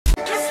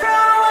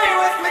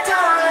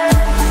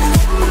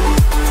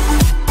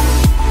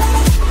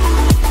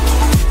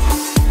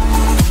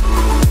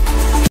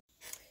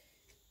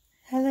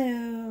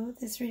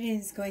reading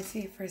is going to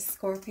be for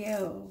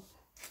Scorpio.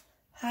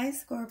 Hi,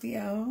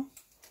 Scorpio.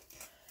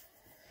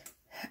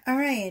 All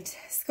right,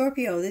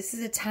 Scorpio, this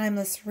is a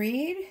timeless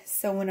read,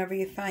 so whenever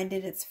you find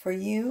it, it's for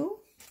you.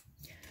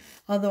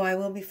 Although I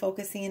will be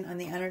focusing on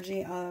the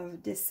energy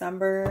of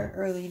December,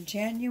 early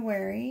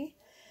January.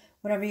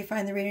 Whenever you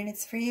find the reading,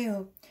 it's for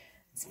you.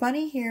 It's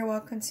Bunny here.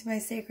 Welcome to my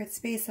sacred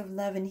space of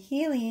love and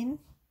healing.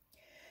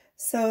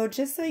 So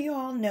just so you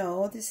all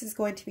know, this is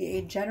going to be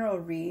a general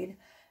read,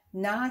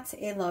 not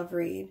a love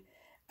read.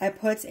 I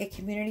put a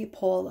community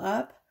poll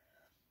up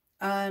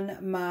on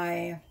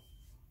my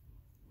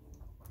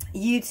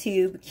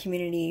YouTube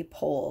community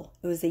poll.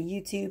 It was a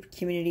YouTube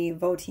community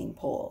voting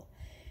poll.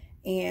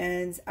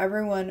 And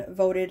everyone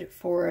voted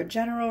for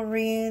general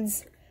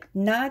reads,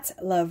 not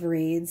love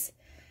reads.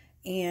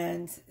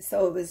 And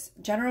so it was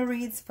general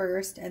reads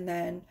first, and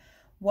then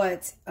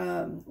what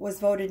was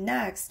voted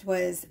next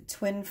was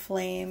twin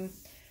flame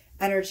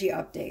energy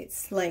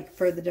updates, like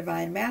for the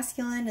divine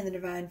masculine and the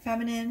divine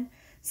feminine.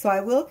 So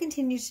I will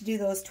continue to do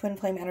those twin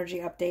flame energy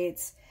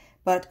updates,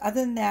 but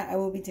other than that, I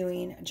will be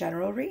doing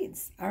general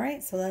reads. All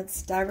right, so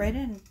let's dive right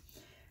in.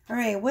 All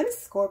right, what does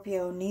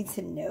Scorpio need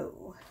to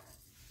know?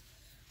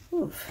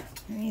 Oof,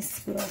 let me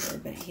scoot over a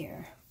bit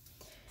here.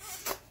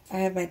 I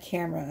have my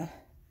camera,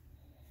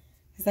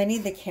 because I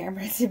need the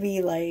camera to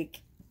be like,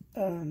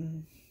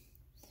 wanted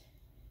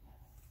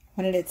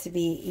it to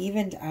be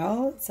evened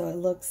out, so it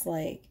looks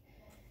like,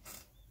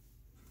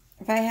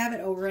 if I have it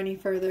over any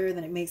further,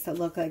 then it makes it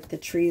look like the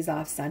tree is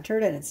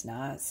off-centered, and it's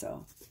not,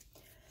 so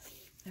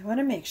I want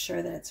to make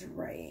sure that it's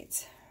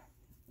right.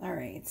 All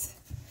right.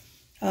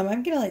 I'm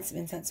going to light some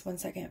incense. 1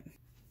 second.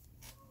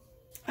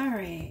 All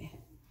right.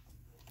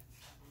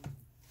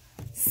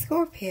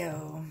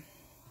 Scorpio.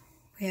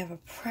 We have a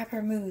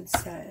proper mood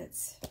set.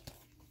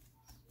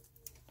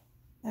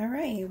 All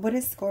right. What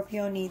does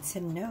Scorpio need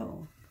to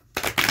know?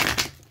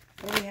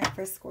 What do we have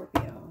for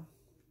Scorpio?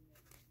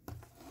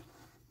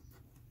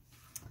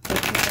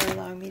 Thank you for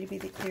allowing me to be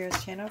the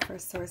clearest channel for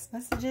source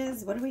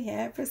messages. What do we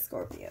have for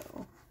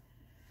Scorpio?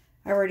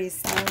 I already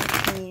sound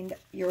cleaned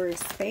your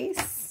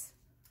space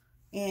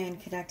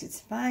and connected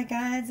to my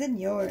guides and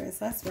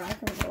yours. Let's rock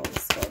and roll,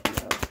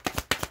 Scorpio.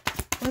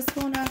 What's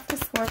going on for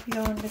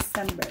Scorpio in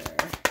December?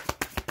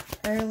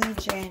 Early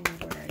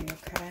January,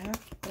 okay?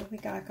 What do we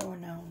got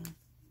going on?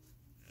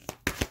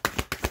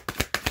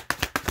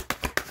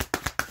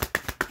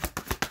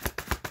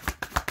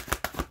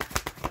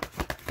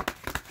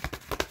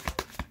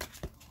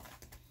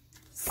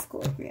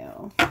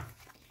 Scorpio.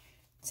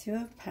 Two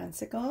of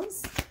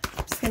Pentacles.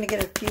 I'm just going to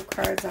get a few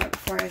cards out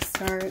before I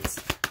start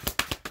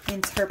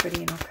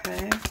interpreting,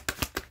 okay?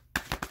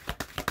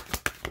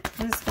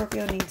 What does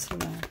Scorpio need to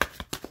know?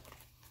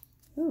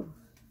 Ooh.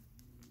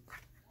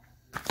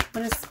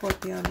 What does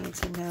Scorpio need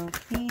to know,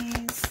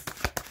 please?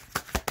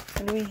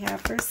 What do we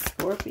have for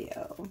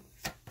Scorpio?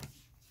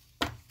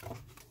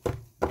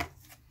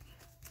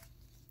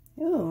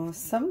 Ooh,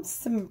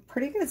 some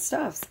pretty good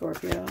stuff,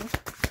 Scorpio.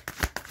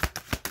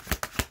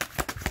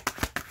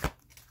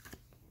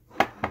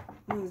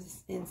 Move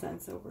this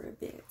incense over a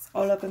bit. It's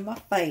all up in my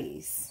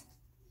face.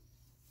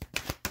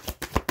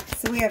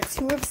 So we have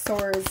Two of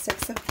Swords,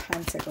 Six of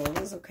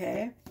Pentacles,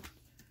 okay?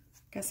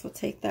 Guess we'll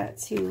take that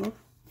too.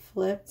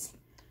 Flipped.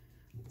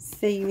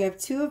 So you have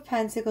Two of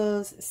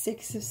Pentacles,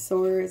 Six of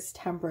Swords,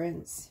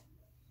 Temperance.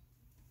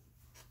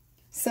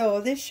 So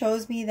this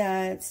shows me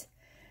that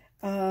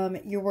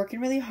you're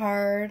working really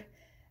hard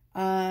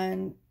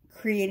on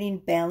creating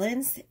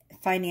balance,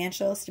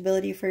 financial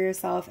stability for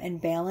yourself,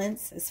 and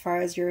balance as far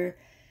as your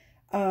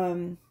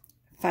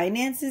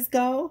finances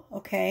go,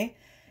 okay?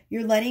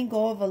 You're letting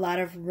go of a lot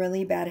of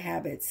really bad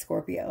habits,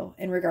 Scorpio,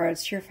 in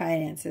regards to your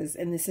finances.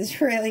 And this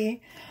is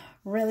really,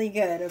 really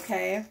good,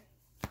 okay?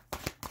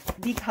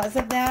 Because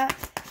of that,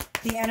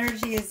 the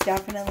energy is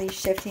definitely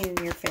shifting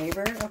in your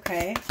favor,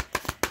 okay?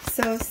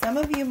 So some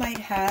of you might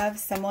have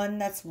someone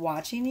that's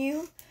watching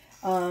you.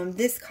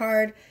 This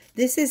card,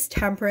 this is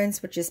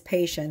Temperance, which is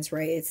patience,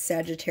 right? It's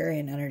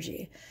Sagittarian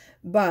energy.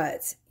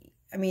 But,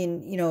 I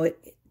mean, you know,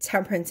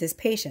 Temperance is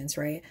patience,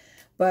 right?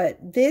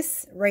 But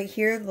this right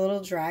here, the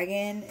little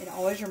dragon, it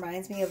always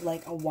reminds me of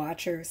like a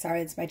watcher.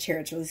 Sorry, it's my chair.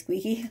 It's really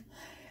squeaky.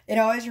 It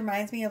always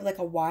reminds me of like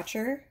a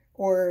watcher,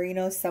 or, you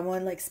know,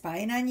 someone like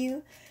spying on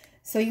you.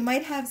 So you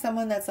might have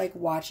someone that's like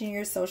watching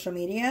your social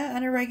media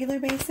on a regular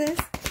basis.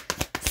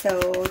 So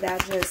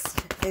that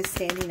just is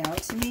standing out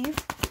to me.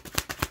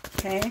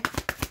 Okay.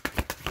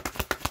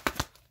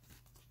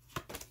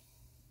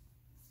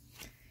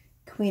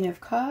 Queen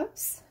of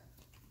Cups.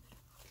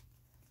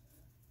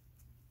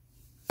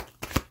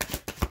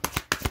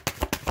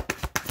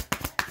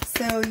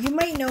 So you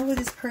might know who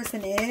this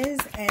person is,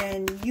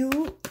 and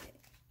you,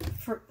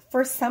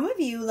 for some of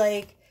you,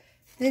 like,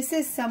 this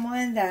is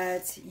someone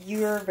that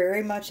you're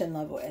very much in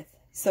love with.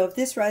 So if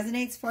this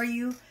resonates for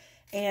you,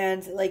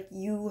 and like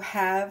you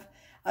have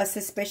a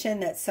suspicion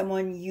that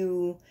someone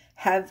you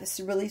have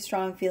really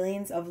strong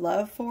feelings of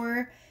love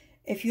for,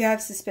 if you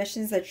have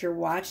suspicions that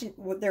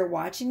they're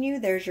watching you,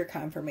 there's your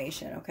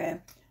confirmation,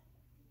 okay?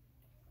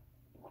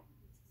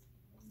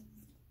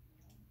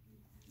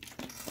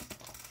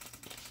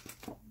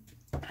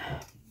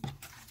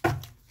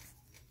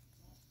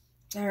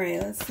 All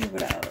right, let's see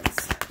what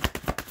else.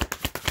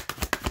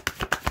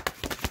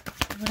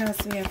 What else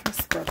do we have for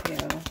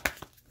Scorpio?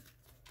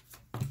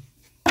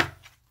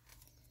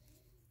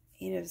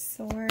 Eight of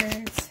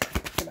Swords.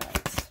 What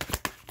else?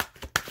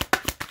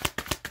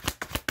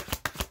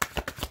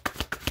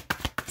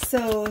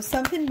 So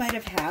something might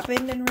have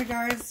happened in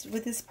regards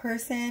with this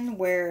person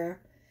where,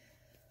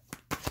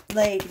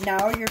 like,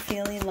 now you're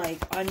feeling like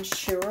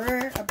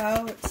unsure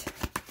about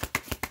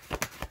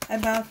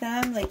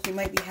them. Like, you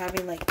might be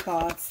having like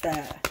thoughts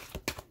that,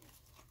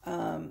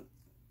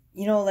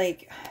 you know,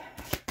 like,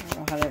 I don't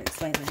know how to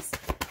explain this.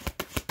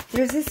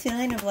 There's this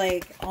feeling of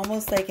like,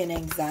 almost like an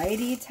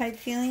anxiety type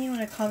feeling when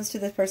it comes to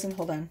this person.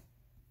 Hold on.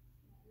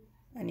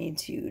 I need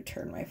to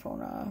turn my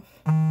phone off.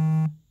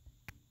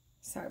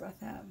 Sorry about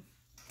that.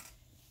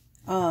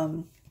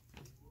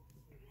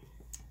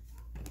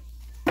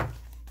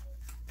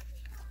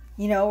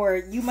 You know, or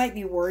you might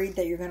be worried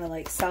that you're going to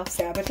like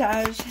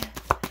self-sabotage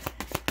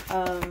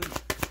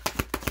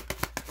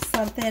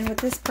something with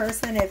this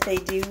person if they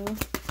do,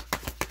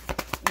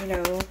 you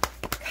know,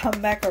 come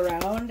back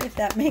around, if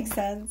that makes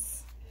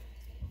sense.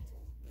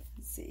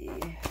 Let's see.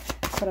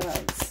 What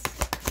else?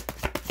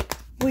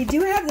 We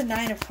do have the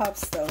Nine of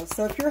Cups though.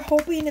 So if you're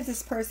hoping if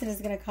this person is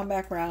going to come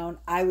back around,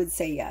 I would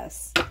say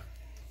yes.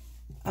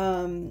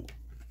 Because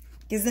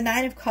the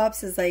Nine of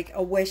Cups is like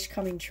a wish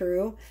coming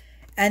true.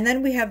 And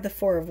then we have the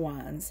Four of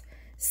Wands.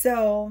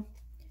 So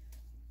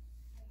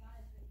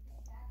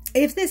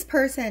if this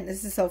person,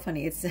 this is so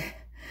funny. It's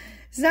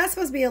not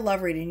supposed to be a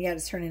love reading, yet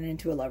it's turning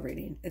into a love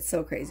reading. It's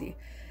so crazy.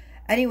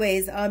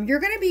 Anyways, you're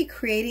going to be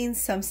creating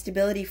some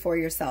stability for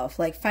yourself.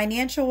 Like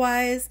financial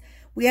wise,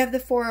 we have the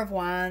Four of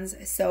Wands.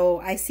 So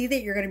I see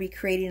that you're going to be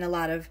creating a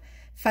lot of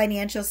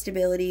financial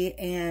stability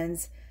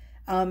and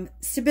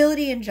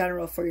stability in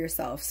general for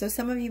yourself. So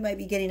some of you might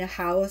be getting a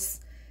house,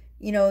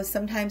 you know,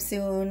 sometime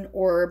soon,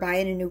 or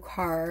buying a new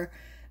car,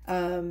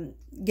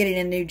 getting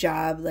a new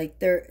job. Like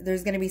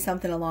there's going to be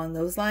something along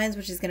those lines,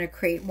 which is going to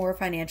create more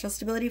financial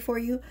stability for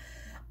you.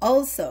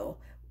 Also,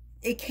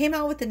 it came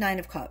out with the Nine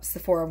of Cups,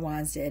 the Four of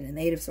Wands did, and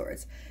the Eight of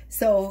Swords.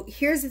 So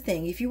here's the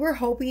thing. If you were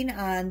hoping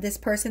on this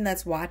person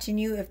that's watching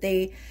you,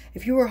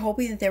 if you were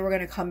hoping that they were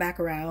going to come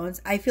back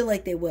around, I feel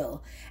like they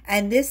will.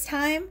 And this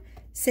time,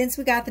 since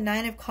we got the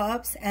Nine of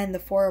Cups and the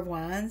Four of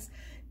Wands,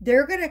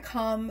 they're going to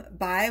come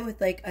by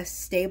with like a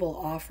stable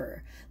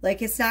offer.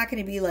 Like it's not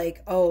going to be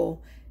like,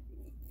 oh,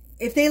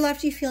 if they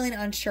left you feeling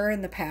unsure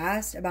in the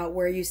past about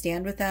where you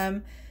stand with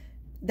them,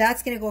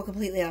 that's going to go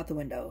completely out the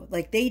window.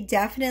 Like they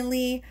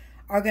definitely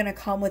are going to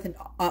come with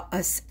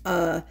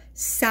a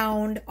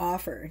sound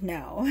offer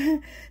now.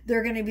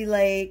 They're going to be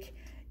like,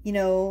 you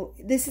know,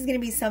 this is going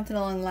to be something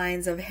along the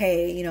lines of,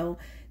 hey, you know,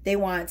 they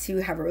want to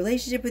have a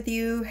relationship with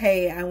you.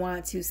 Hey, I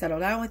want to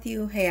settle down with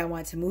you. Hey, I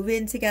want to move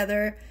in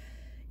together.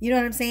 You know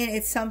what I'm saying?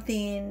 It's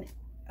something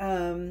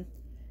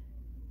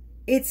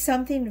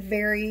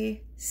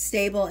very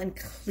stable and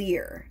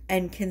clear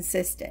and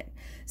consistent.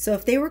 So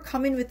if they were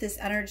coming with this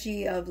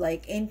energy of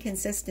like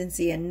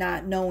inconsistency and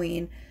not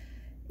knowing,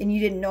 and you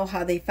didn't know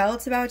how they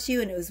felt about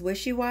you and it was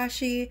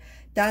wishy-washy,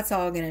 that's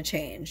all going to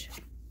change.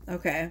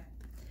 Okay.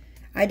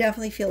 I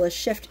definitely feel a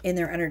shift in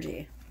their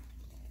energy.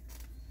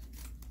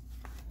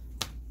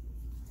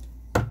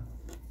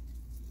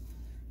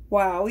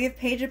 Wow, we have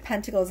Page of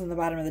Pentacles in the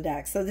bottom of the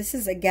deck. So this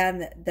is,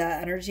 again, the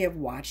energy of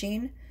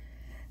watching.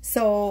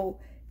 So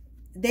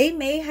they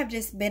may have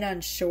just been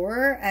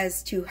unsure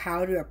as to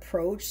how to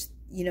approach,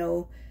 you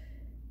know,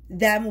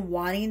 them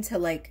wanting to,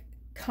 like,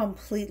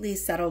 completely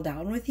settle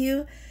down with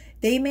you.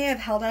 They may have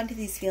held on to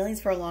these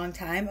feelings for a long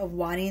time of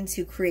wanting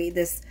to create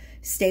this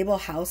stable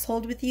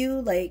household with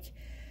you. Like,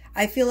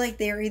 I feel like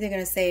they're either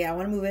going to say, I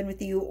want to move in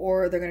with you,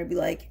 or they're going to be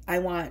like, I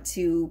want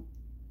to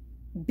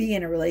be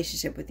in a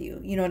relationship with you.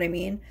 You know what I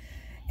mean?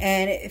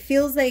 And it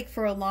feels like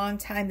for a long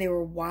time they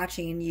were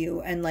watching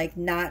you and like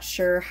not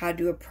sure how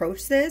to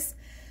approach this.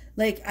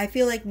 Like, I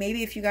feel like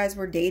maybe if you guys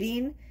were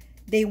dating,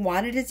 they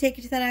wanted to take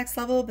it to the next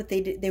level, but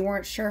they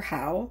weren't sure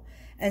how.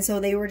 And so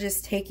they were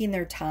just taking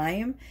their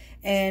time.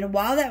 And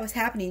while that was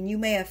happening, you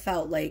may have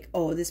felt like,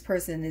 oh, this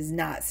person is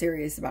not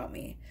serious about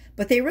me.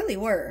 But they really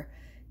were.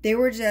 They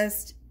were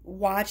just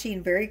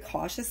watching very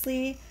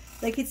cautiously.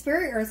 Like, it's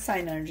very earth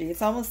sign energy.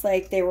 It's almost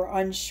like they were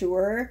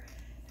unsure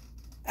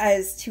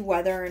as to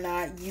whether or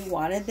not you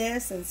wanted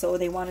this. And so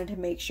they wanted to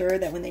make sure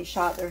that when they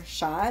shot their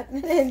shot,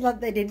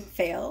 they didn't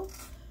fail.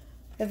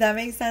 If that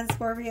makes sense,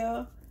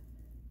 Scorpio.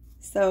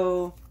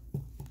 So,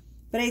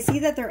 but I see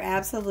that they're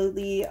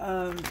absolutely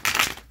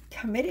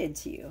committed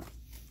to you.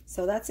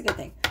 So that's a good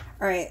thing.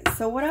 All right.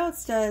 So what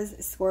else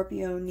does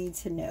Scorpio need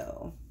to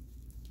know?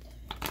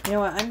 You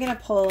know what? I'm going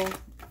to pull...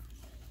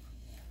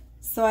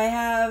 So I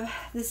have,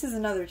 this is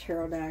another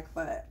tarot deck,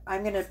 but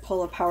I'm going to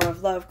pull a Power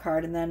of Love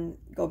card and then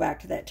go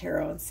back to that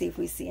tarot and see if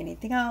we see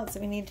anything else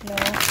that we need to know.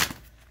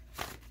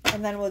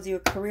 And then we'll do a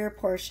career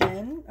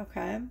portion,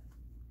 okay?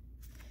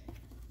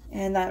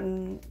 And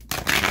then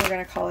we're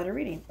going to call it a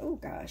reading. Oh,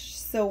 gosh.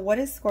 So what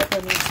does Scorpio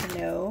need to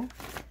know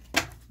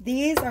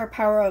These are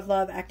Power of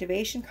Love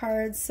activation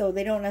cards, so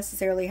they don't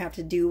necessarily have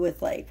to do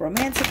with like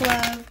romantic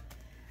love.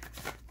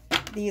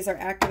 These are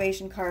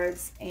activation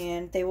cards,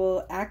 and they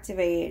will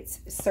activate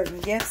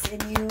certain gifts in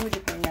you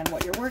depending on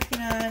what you're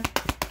working on.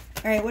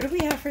 All right, what do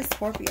we have for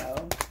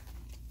Scorpio?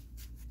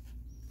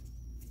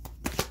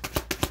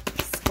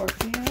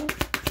 Scorpio?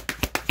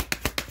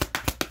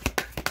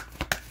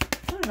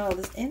 I don't know,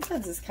 this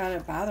incense is kind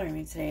of bothering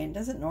me today, and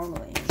doesn't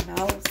normally.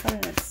 Now all of a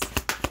sudden it's...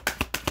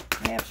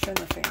 I have to turn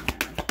the fan on.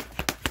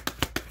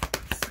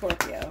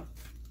 Scorpio.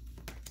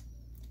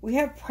 We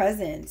have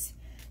present.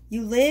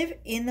 You live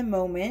in the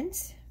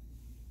moment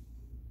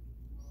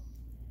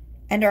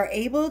and are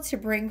able to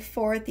bring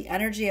forth the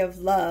energy of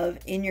love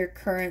in your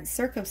current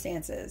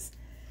circumstances.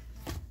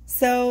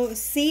 So,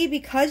 see,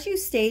 because you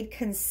stayed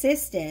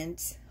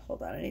consistent...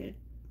 Hold on, I need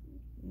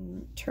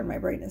to turn my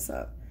brightness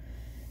up.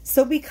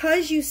 So,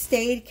 because you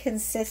stayed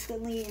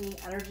consistently in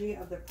the energy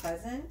of the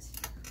present,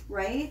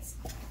 right?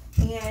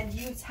 And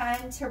you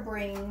tend to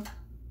bring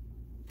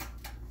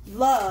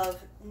love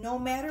no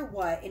matter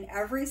what in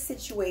every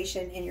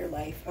situation in your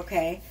life,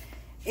 okay?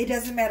 It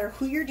doesn't matter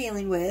who you're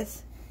dealing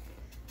with.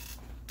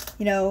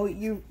 You know,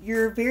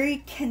 you're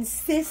very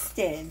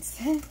consistent.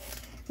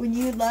 When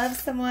you love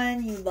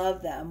someone, you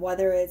love them.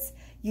 Whether it's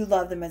you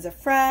love them as a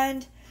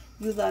friend,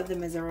 you love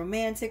them as a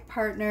romantic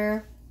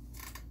partner.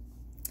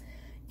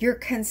 You're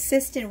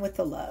consistent with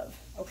the love,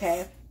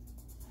 okay?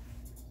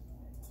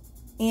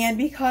 And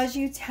because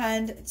you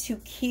tend to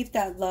keep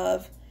that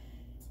love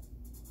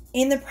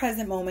in the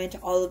present moment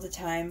all of the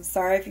time.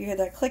 Sorry if you hear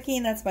that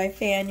clicking. That's my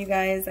fan, you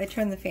guys. I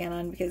turned the fan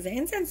on because the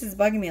incense is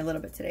bugging me a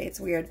little bit today. It's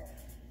weird.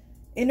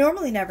 It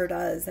normally never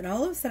does. And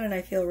all of a sudden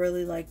I feel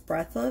really like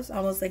breathless.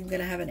 Almost like I'm going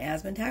to have an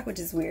asthma attack, which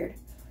is weird.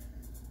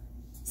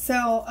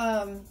 So,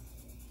 I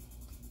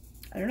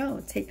don't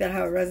know. Take that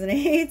how it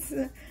resonates.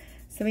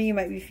 Some of you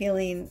might be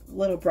feeling a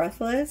little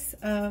breathless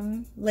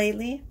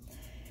lately.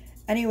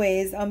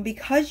 Anyways,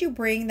 because you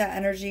bring that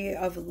energy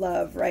of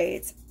love,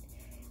 right,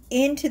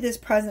 into this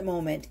present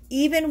moment,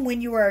 even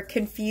when you are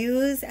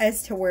confused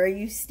as to where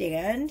you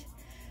stand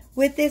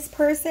with this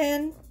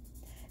person,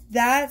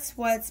 that's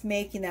what's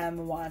making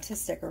them want to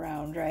stick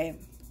around, right?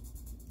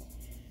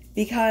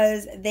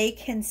 Because they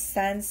can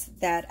sense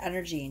that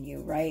energy in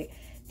you, right?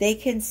 They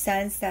can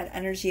sense that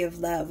energy of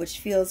love, which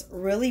feels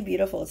really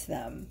beautiful to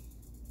them,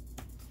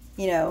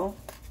 you know?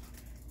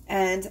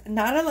 And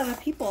not a lot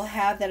of people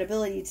have that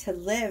ability to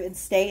live and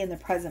stay in the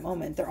present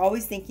moment. They're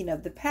always thinking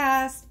of the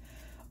past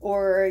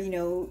or, you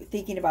know,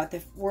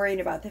 worrying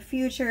about the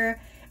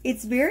future.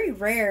 It's very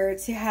rare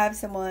to have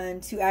someone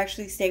to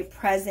actually stay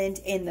present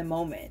in the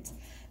moment.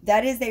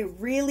 That is a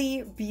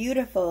really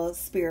beautiful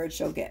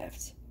spiritual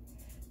gift.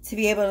 To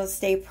be able to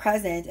stay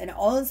present and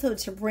also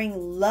to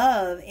bring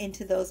love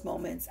into those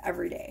moments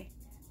every day,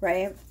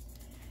 right?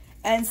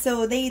 And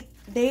so they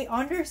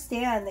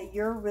understand that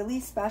you're really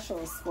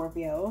special,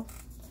 Scorpio.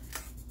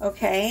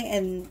 Okay?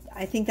 And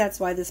I think that's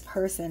why this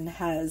person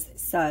has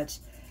such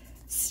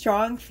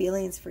strong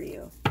feelings for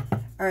you.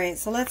 All right,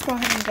 so let's go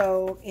ahead and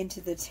go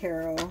into the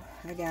tarot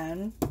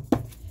again.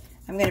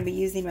 I'm going to be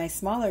using my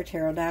smaller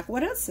tarot deck.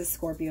 What else does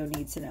Scorpio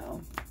need to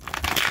know?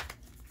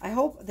 I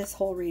hope this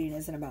whole reading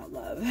isn't about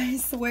love. I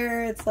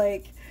swear it's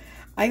like,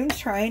 I'm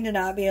trying to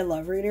not be a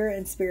love reader,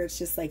 and Spirit's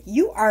just like,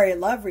 you are a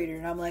love reader.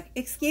 And I'm like,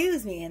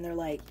 excuse me. And they're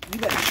like, you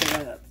better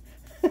shut up.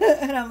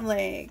 And I'm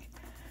like,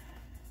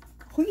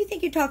 who do you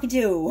think you're talking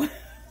to?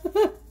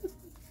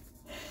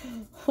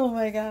 Oh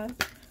my God.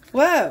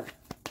 Whoa.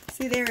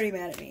 See, they're already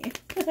mad at me.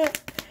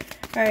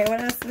 All right, what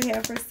else do we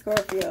have for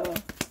Scorpio?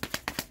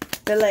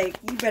 They're like,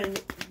 you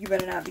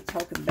better not be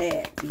talking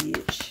back,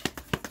 bitch.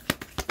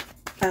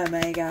 Oh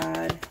my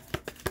God.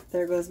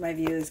 There goes my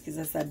views because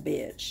I said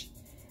bitch.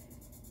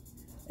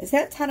 Is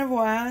that 10 of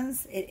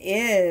Wands? It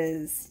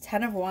is.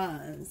 10 of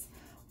Wands.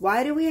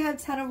 Why do we have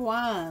 10 of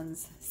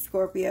Wands,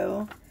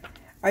 Scorpio?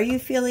 Are you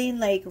feeling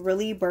like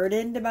really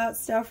burdened about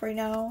stuff right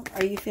now?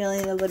 Are you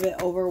feeling a little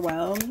bit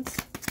overwhelmed?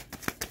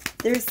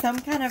 There's some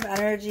kind of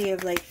energy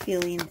of like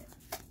feeling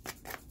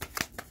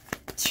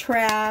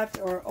trapped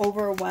or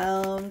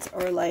overwhelmed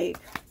or like...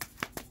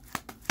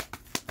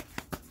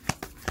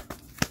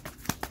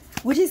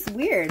 Which is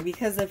weird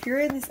because if you're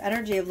in this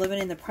energy of living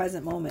in the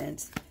present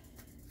moment,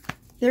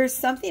 there's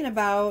something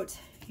about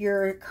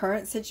your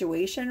current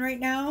situation right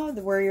now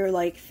where you're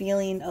like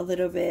feeling a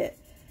little bit,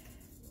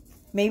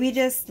 maybe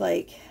just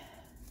like,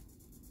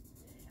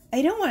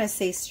 I don't want to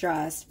say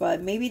stressed,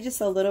 but maybe just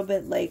a little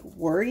bit like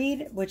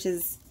worried, which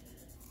is,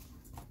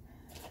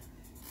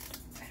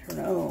 I don't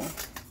know,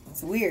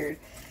 it's weird.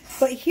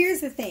 But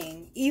here's the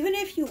thing, even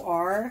if you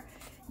are,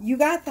 you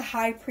got the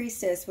High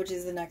Priestess, which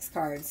is the next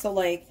card. So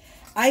like,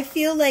 I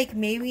feel like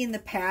maybe in the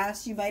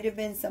past you might have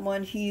been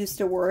someone who used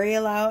to worry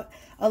a lot,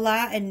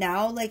 and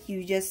now like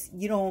you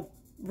don't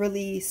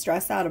really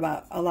stress out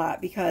about a lot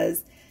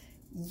because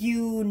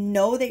you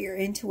know that your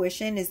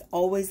intuition is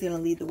always going to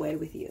lead the way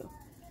with you.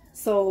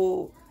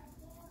 So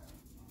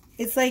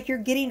it's like you're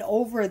getting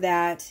over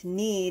that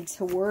need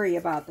to worry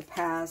about the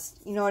past,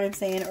 you know what I'm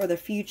saying, or the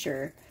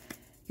future.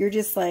 you're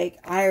just like,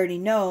 I already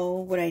know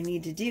what I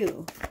need to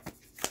do.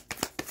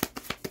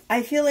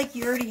 I feel like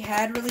you already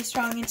had really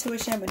strong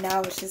intuition, but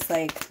now it's just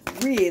like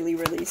really,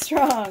 really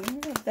strong.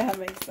 If that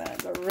makes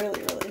sense. Or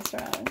really, really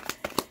strong.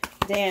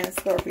 Damn,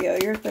 Scorpio,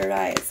 your third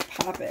eye is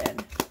popping.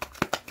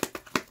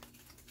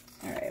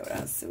 Alright, what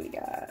else do we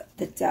got?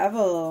 The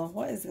Devil.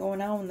 What is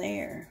going on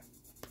there?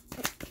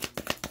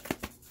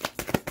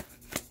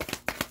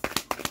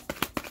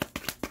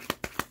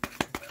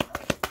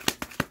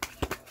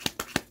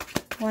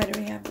 Why do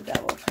we have the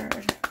Devil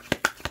card?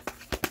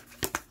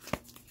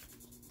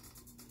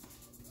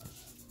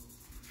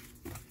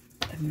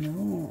 The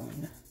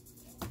Moon.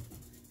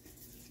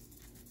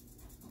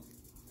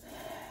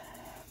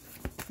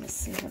 Let's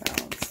see what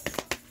else.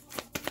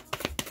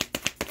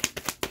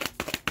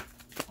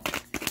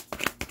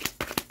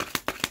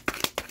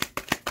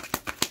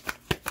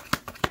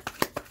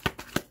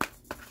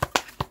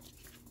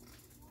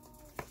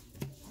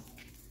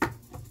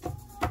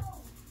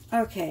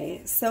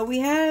 Okay, so we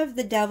have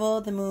the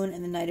Devil, the Moon,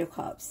 and the Knight of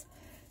Cups.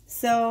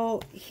 So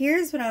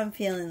here's what I'm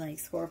feeling like,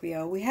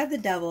 Scorpio. We have the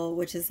Devil,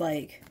 which is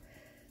like,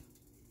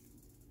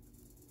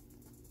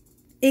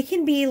 it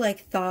can be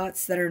like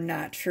thoughts that are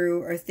not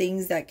true or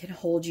things that can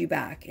hold you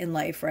back in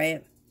life,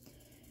 right?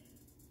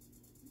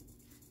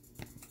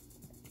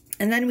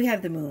 And then we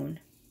have the Moon.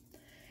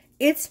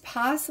 It's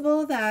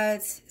possible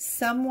that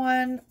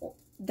someone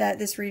that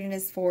this reading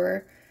is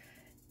for,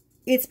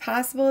 it's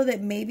possible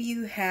that maybe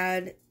you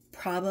had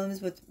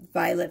problems with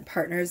violent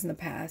partners in the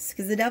past,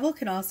 because the Devil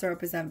can also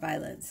represent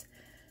violence.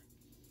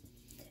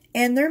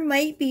 And there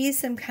might be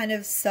some kind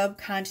of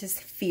subconscious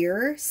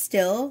fear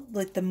still,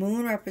 like the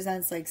Moon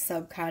represents like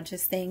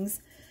subconscious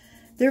things.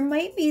 There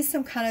might be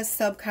some kind of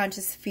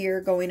subconscious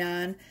fear going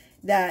on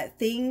that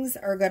things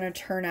are going to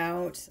turn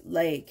out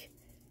like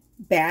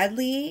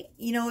badly,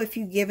 you know, if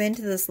you give in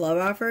to this love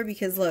offer,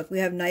 because look, we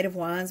have Knight of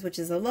Wands, which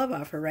is a love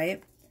offer,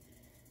 right?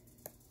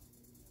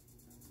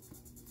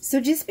 So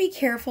just be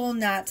careful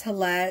not to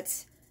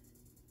let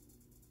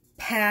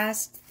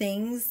past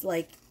things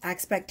like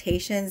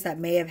expectations that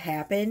may have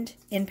happened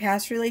in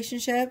past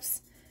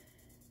relationships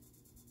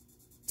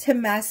to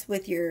mess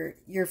with your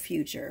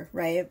future,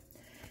 right?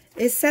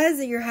 It says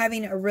that you're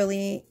having a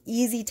really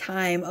easy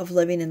time of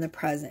living in the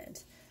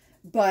present,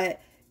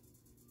 but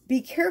be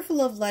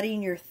careful of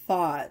letting your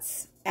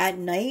thoughts at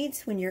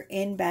night when you're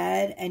in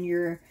bed and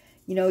you're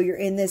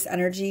in this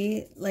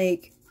energy,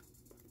 like,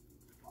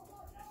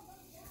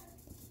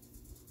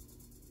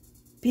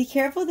 be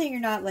careful that you're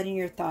not letting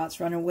your thoughts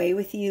run away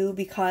with you,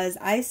 because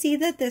I see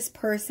that this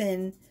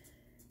person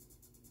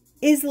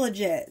is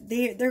legit.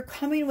 They're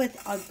coming with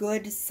a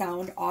good,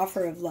 sound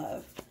offer of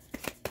love.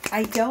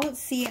 I don't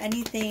see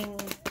anything.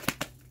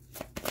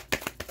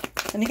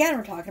 And again,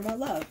 we're talking about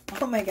love.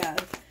 Oh my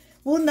God.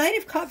 Well, Knight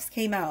of Cups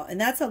came out,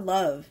 and that's a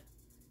love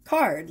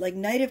card. Like,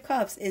 Knight of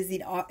Cups is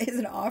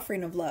an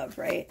offering of love,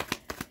 right?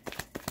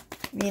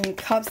 I mean,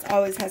 cups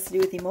always has to do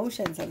with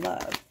emotions and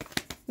love.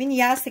 I mean,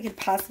 yes, it could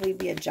possibly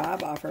be a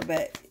job offer,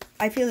 but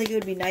I feel like it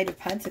would be Knight of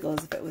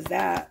Pentacles if it was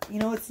that. You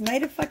know, it's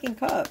Knight of fucking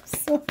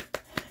Cups.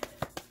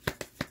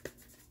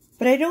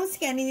 But I don't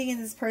see anything in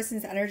this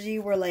person's energy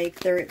where, like,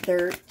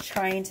 they're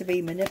trying to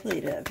be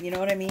manipulative. You know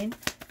what I mean?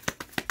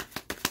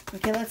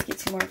 Okay, let's get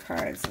 2 more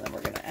cards, and then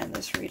we're going to end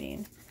this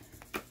reading.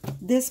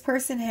 This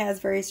person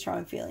has very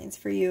strong feelings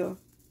for you.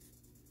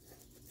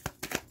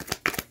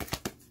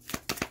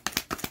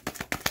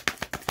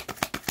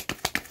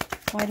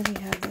 Why do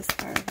we have this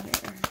card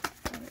here?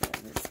 Why do we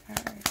have this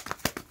card?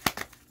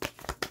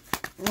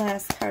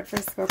 Last card for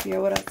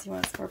Scorpio. What else do you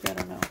want, Scorpio? I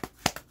don't know.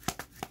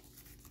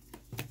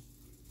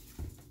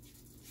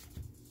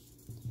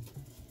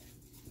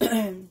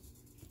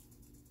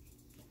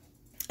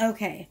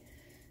 Okay.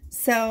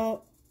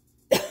 So,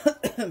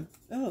 oh,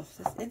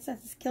 this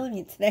incense is killing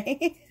me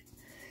today.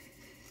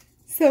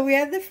 So we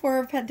have the 4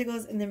 of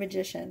Pentacles and the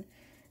Magician.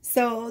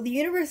 So the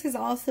universe is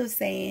also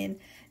saying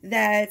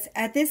that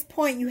at this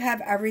point you have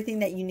everything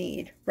that you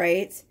need,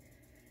 right?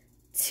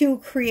 To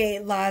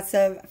create lots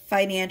of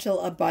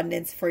financial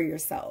abundance for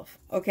yourself,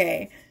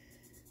 okay?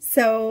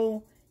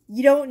 So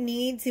you don't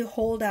need to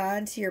hold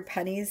on to your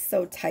pennies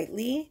so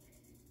tightly,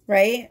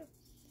 right?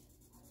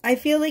 I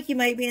feel like you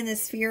might be in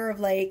this fear of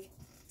like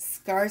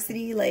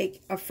scarcity, like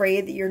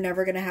afraid that you're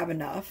never going to have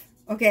enough,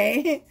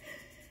 okay?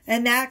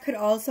 And that could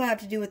also have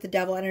to do with the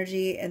Devil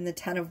energy and the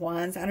 10 of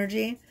Wands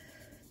energy.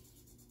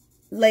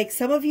 Like,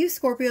 some of you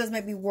Scorpios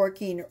might be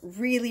working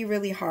really,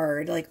 really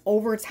hard, like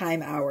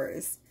overtime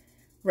hours,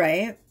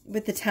 right?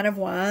 With the 10 of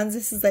Wands,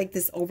 this is like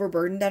this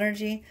overburdened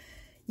energy.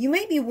 You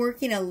might be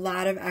working a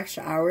lot of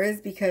extra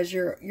hours because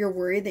you're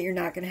worried that you're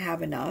not going to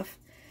have enough.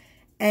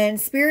 And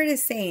Spirit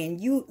is saying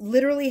you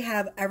literally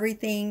have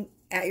everything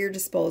at your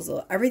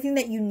disposal, everything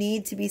that you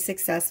need to be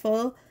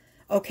successful,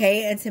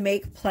 okay, and to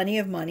make plenty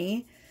of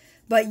money.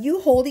 But you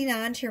holding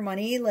on to your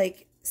money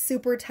like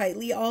super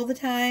tightly all the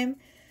time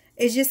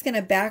is just going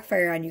to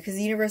backfire on you, because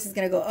the universe is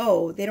going to go,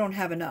 oh, they don't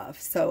have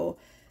enough. So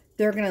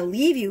they're going to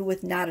leave you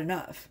with not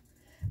enough.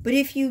 But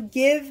if you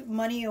give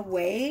money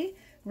away,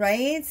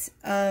 right,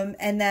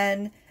 and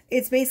then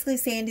it's basically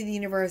saying to the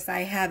universe, I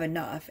have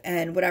enough,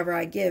 and whatever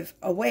I give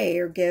away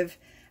or give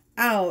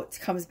out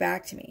comes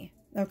back to me.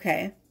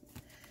 Okay.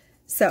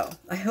 So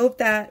I hope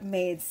that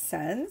made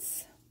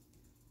sense.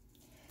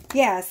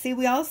 Yeah. See,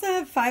 we also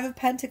have 5 of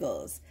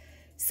Pentacles.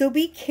 So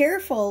be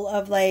careful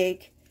of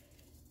like,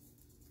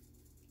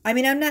 I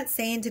mean, I'm not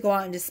saying to go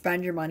out and just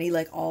spend your money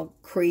like all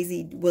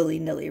crazy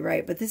willy-nilly,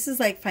 right? But this is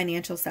like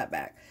financial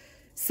setback.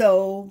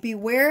 So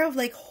beware of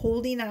like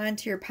holding on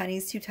to your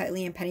pennies too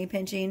tightly and penny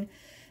pinching,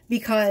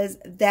 because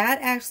that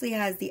actually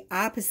has the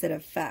opposite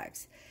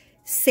effect.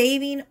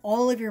 Saving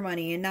all of your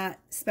money and not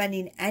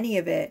spending any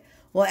of it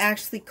will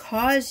actually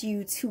cause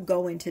you to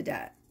go into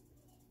debt.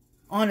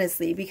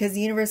 Honestly, because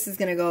the universe is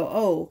going to go,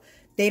 oh,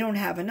 they don't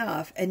have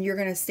enough. And you're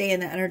going to stay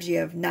in the energy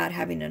of not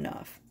having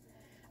enough.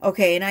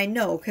 Okay, and I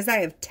know because I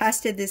have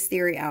tested this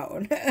theory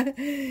out.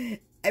 And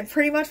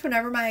pretty much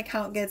whenever my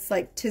account gets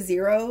like to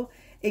 0,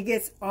 it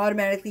gets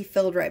automatically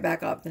filled right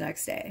back up the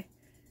next day.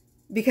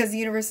 Because the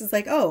universe is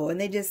like, oh, and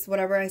they just,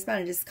 whatever I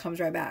spend, it just comes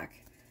right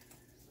back.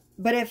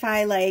 But if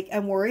I like,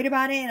 I'm worried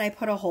about it and I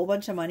put a whole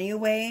bunch of money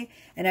away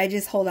and I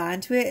just hold on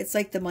to it, it's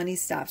like the money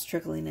stops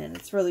trickling in.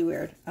 It's really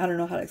weird. I don't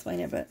know how to explain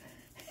it, but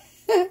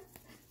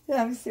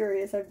I'm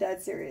serious. I'm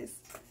dead serious.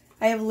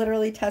 I have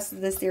literally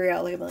tested this theory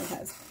out like a million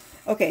times.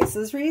 Okay, so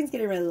this reading's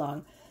getting really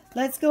long.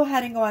 Let's go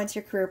ahead and go on to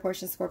your career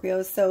portion,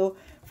 Scorpio. So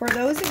for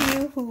those of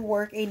you who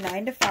work a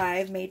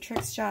 9-to-5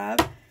 matrix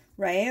job,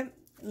 right?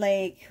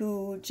 Like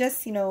who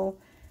just, you know,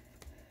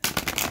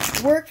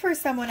 work for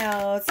someone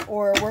else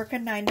or work a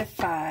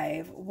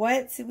 9-to-5,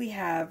 what do we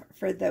have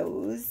for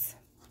those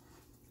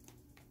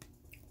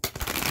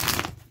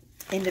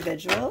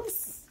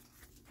individuals?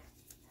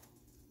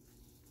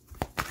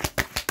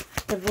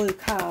 The blue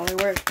collar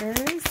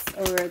workers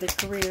or the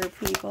career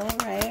people,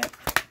 right?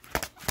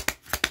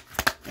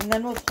 And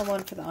then we'll pull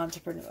one for the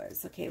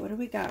entrepreneurs. Okay, what do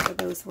we got for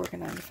those working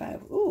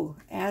 9-to-5? Ooh,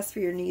 ask for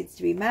your needs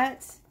to be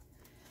met.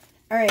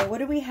 All right, what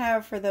do we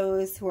have for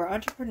those who are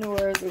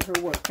entrepreneurs or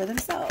who work for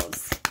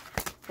themselves?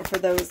 Or for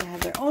those that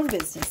have their own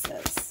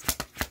businesses?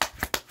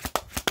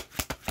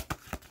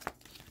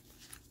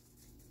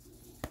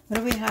 What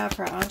do we have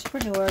for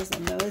entrepreneurs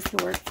and those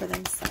who work for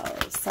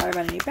themselves? Sorry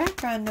about any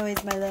background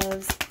noise, my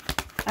loves.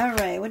 All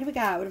right, what do we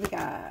got? What do we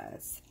got?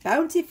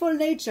 Bountiful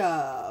nature.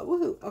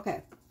 Woohoo.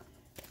 Okay.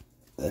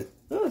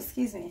 Oh,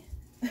 excuse me.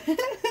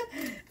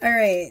 All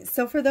right.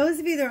 So for those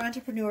of you that are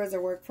entrepreneurs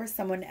or work for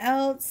someone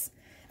else,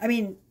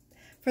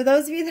 for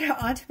those of you that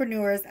are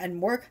entrepreneurs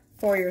and work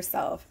for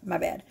yourself, my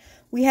bad,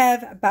 we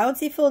have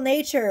bountiful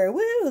nature.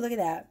 Woo, look at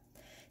that.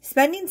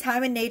 Spending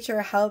time in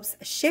nature helps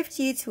shift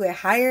you to a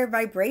higher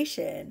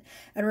vibration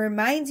and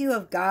reminds you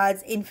of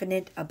God's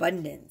infinite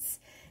abundance.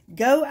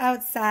 Go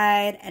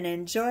outside and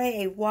enjoy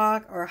a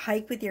walk or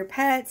hike with your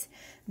pets.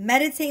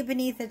 Meditate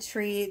beneath a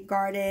tree,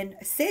 garden,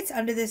 sit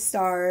under the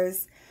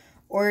stars,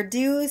 or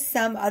do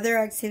some other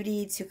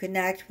activity to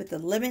connect with the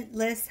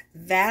limitless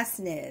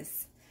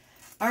vastness.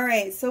 All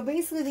right, so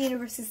basically the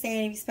universe is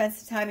saying if you spend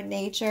some time in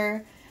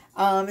nature,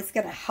 it's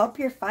going to help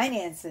your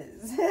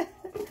finances.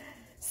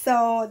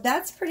 So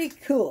that's pretty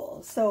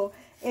cool. So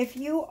if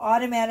you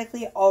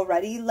automatically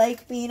already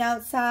like being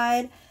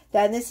outside,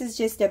 then this is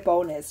just a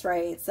bonus,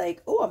 right? It's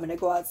like, oh, I'm going to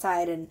go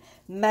outside and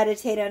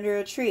meditate under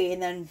a tree.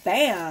 And then,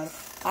 bam,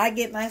 I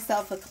get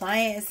myself a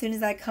client as soon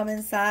as I come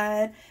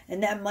inside.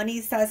 And that money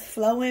starts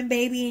flowing,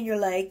 baby. And you're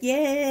like,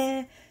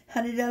 yeah,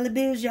 $100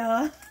 bills,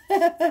 y'all.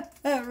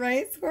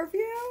 Right, Scorpio?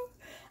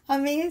 I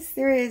mean,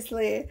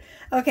 seriously.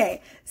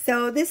 Okay,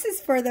 so this is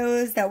for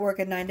those that work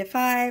a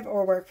 9-to-5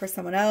 or work for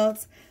someone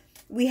else.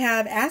 We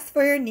have ask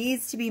for your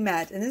needs to be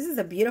met. And this is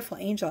a beautiful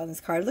angel on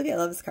this card. Look at, I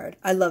love this card.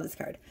 I love this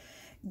card.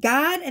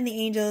 God and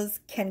the angels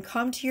can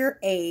come to your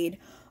aid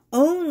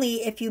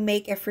only if you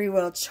make a free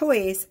will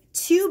choice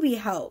to be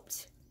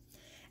helped.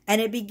 And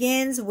it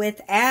begins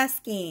with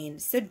asking.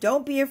 So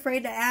don't be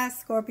afraid to ask,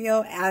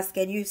 Scorpio. Ask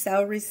and you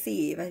shall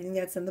receive. I think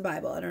that's in the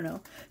Bible. I don't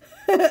know.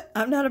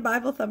 I'm not a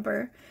Bible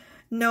thumper.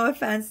 No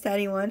offense to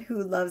anyone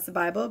who loves the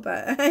Bible,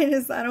 but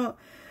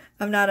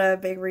I'm not a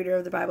big reader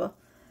of the Bible.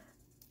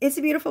 It's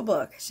a beautiful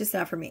book. It's just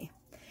not for me.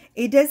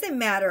 It doesn't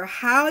matter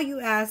how you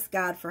ask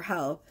God for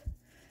help,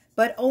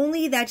 but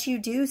only that you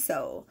do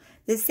so.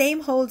 The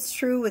same holds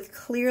true with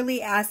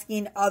clearly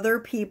asking other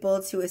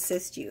people to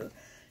assist you.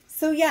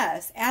 So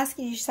yes, ask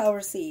and you shall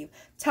receive.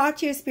 Talk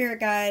to your spirit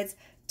guides.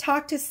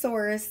 Talk to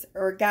Source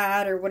or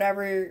God or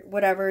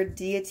whatever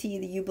deity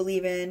that you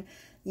believe in.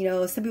 You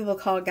know, some people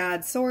call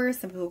God Source.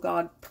 Some people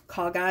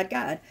call God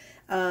God.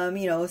 Some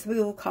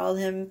people call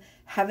him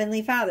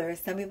Heavenly Father.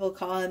 Some people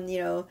call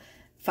him,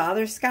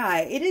 Father Sky.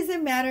 It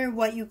doesn't matter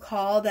what you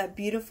call that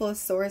beautiful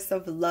source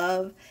of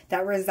love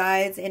that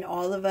resides in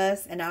all of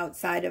us and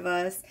outside of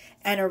us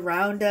and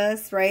around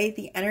us, right?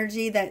 The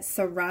energy that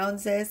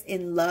surrounds us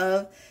in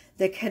love,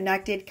 the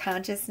connected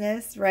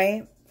consciousness,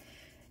 right?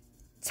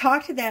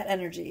 Talk to that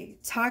energy.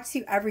 Talk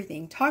to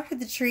everything. Talk to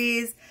the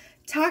trees.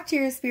 Talk to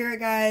your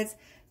spirit guides.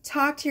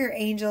 Talk to your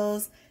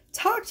angels.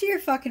 talk to your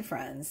fucking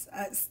friends.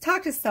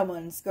 Talk to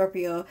someone,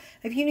 Scorpio.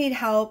 If you need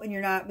help and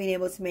you're not being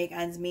able to make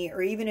ends meet,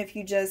 or even if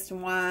you just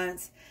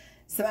want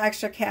some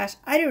extra cash,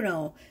 I don't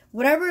know.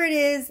 Whatever it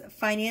is,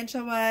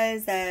 financial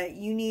wise, that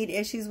you need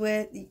issues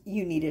with,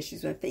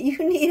 that you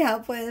need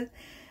help with,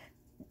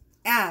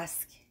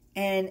 ask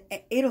and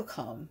it'll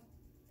come.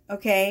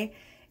 Okay?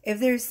 If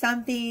there's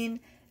something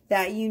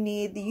that you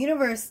need, the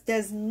universe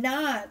does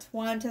not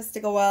want us to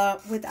go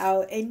out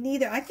without, and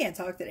neither, I can't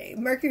talk today.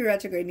 Mercury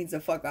retrograde needs to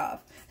fuck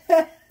off.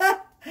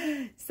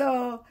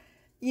 So,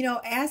 you know,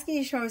 asking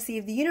you shall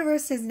receive. The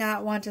universe does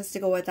not want us to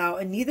go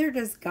without, and neither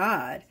does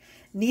God.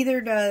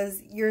 Neither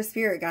does your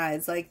spirit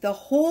guides. Like, the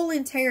whole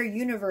entire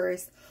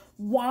universe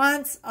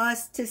wants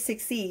us to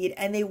succeed,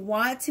 and they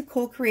want to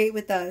co-create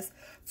with us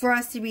for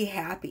us to be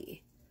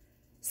happy.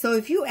 So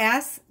if you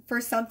ask for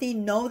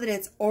something, know that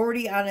it's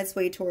already on its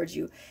way towards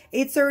you.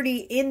 It's already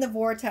in the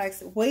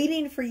vortex,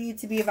 waiting for you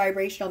to be a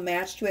vibrational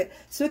match to it,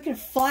 so it can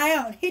fly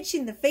out and hit you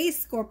in the face,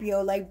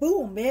 Scorpio, like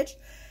boom, bitch.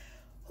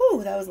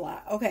 Whew, that was a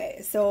lot.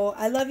 Okay, so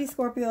I love you,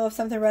 Scorpio. If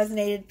something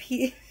resonated,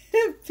 peace,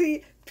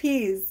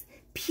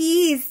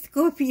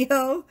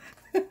 Scorpio.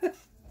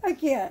 I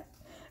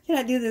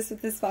cannot do this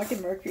with this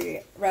fucking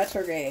Mercury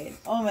retrograde.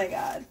 Oh my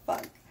god,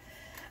 fuck.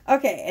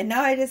 Okay, and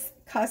now I just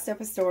cussed up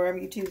a storm.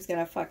 YouTube's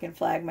gonna fucking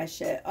flag my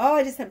shit. Oh,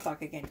 I just said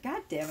fuck again.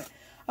 God damn it.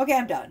 Okay,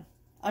 I'm done.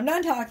 I'm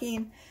done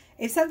talking.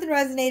 If something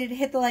resonated,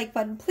 hit the like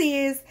button,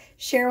 please.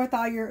 Share with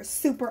all your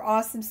super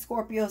awesome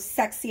Scorpio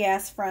sexy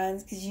ass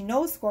friends, because you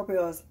know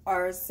Scorpios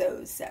are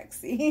so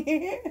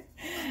sexy.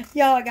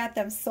 Y'all, I got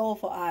them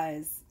soulful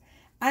eyes.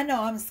 I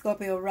know I'm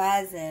Scorpio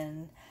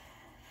rising.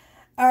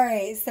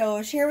 Alright,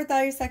 so share with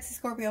all your sexy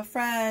Scorpio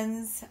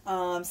friends.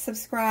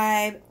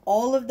 Subscribe.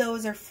 All of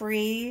those are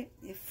free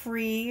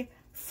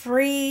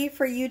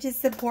for you to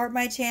support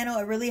my channel.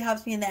 It really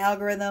helps me in the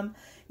algorithm.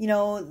 You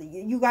know,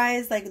 you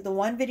guys, like the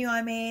one video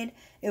I made,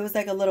 it was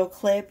like a little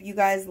clip. You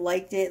guys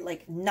liked it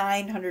like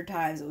 900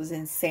 times. It was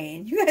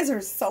insane. You guys are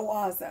so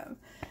awesome.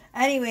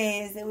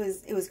 Anyways, it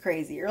was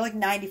crazy. Or like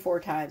 94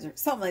 times or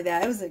something like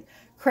that. It was a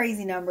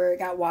crazy number. It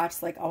got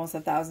watched like almost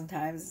 1,000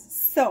 times.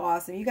 So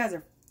awesome. You guys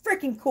are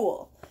freaking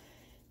cool.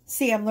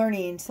 See, I'm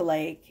learning to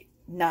like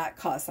not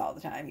cuss all the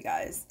time, you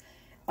guys.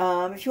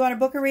 If you want to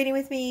book a reading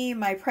with me,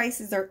 my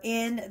prices are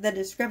in the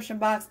description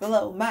box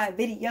below my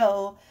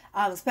video.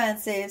 I'm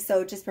expensive,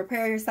 so just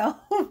prepare yourself.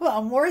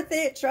 I'm worth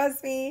it,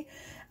 trust me.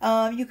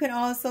 You can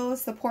also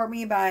support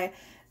me by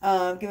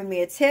giving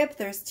me a tip.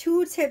 There's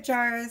 2 tip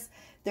jars.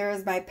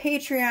 There's my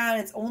Patreon.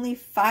 It's only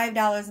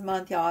 $5 a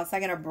month, y'all. It's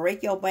not gonna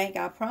break your bank.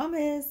 I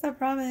promise. I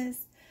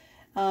promise.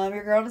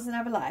 Your girl doesn't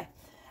have a lie.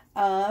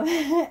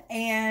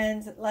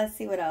 And let's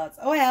see what else.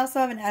 Oh, I also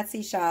have an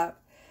Etsy shop.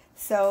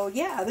 So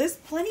yeah, there's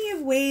plenty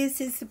of ways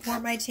to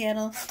support my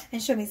channel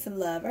and show me some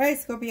love. All right,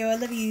 Scorpio, I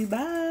love you.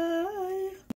 Bye.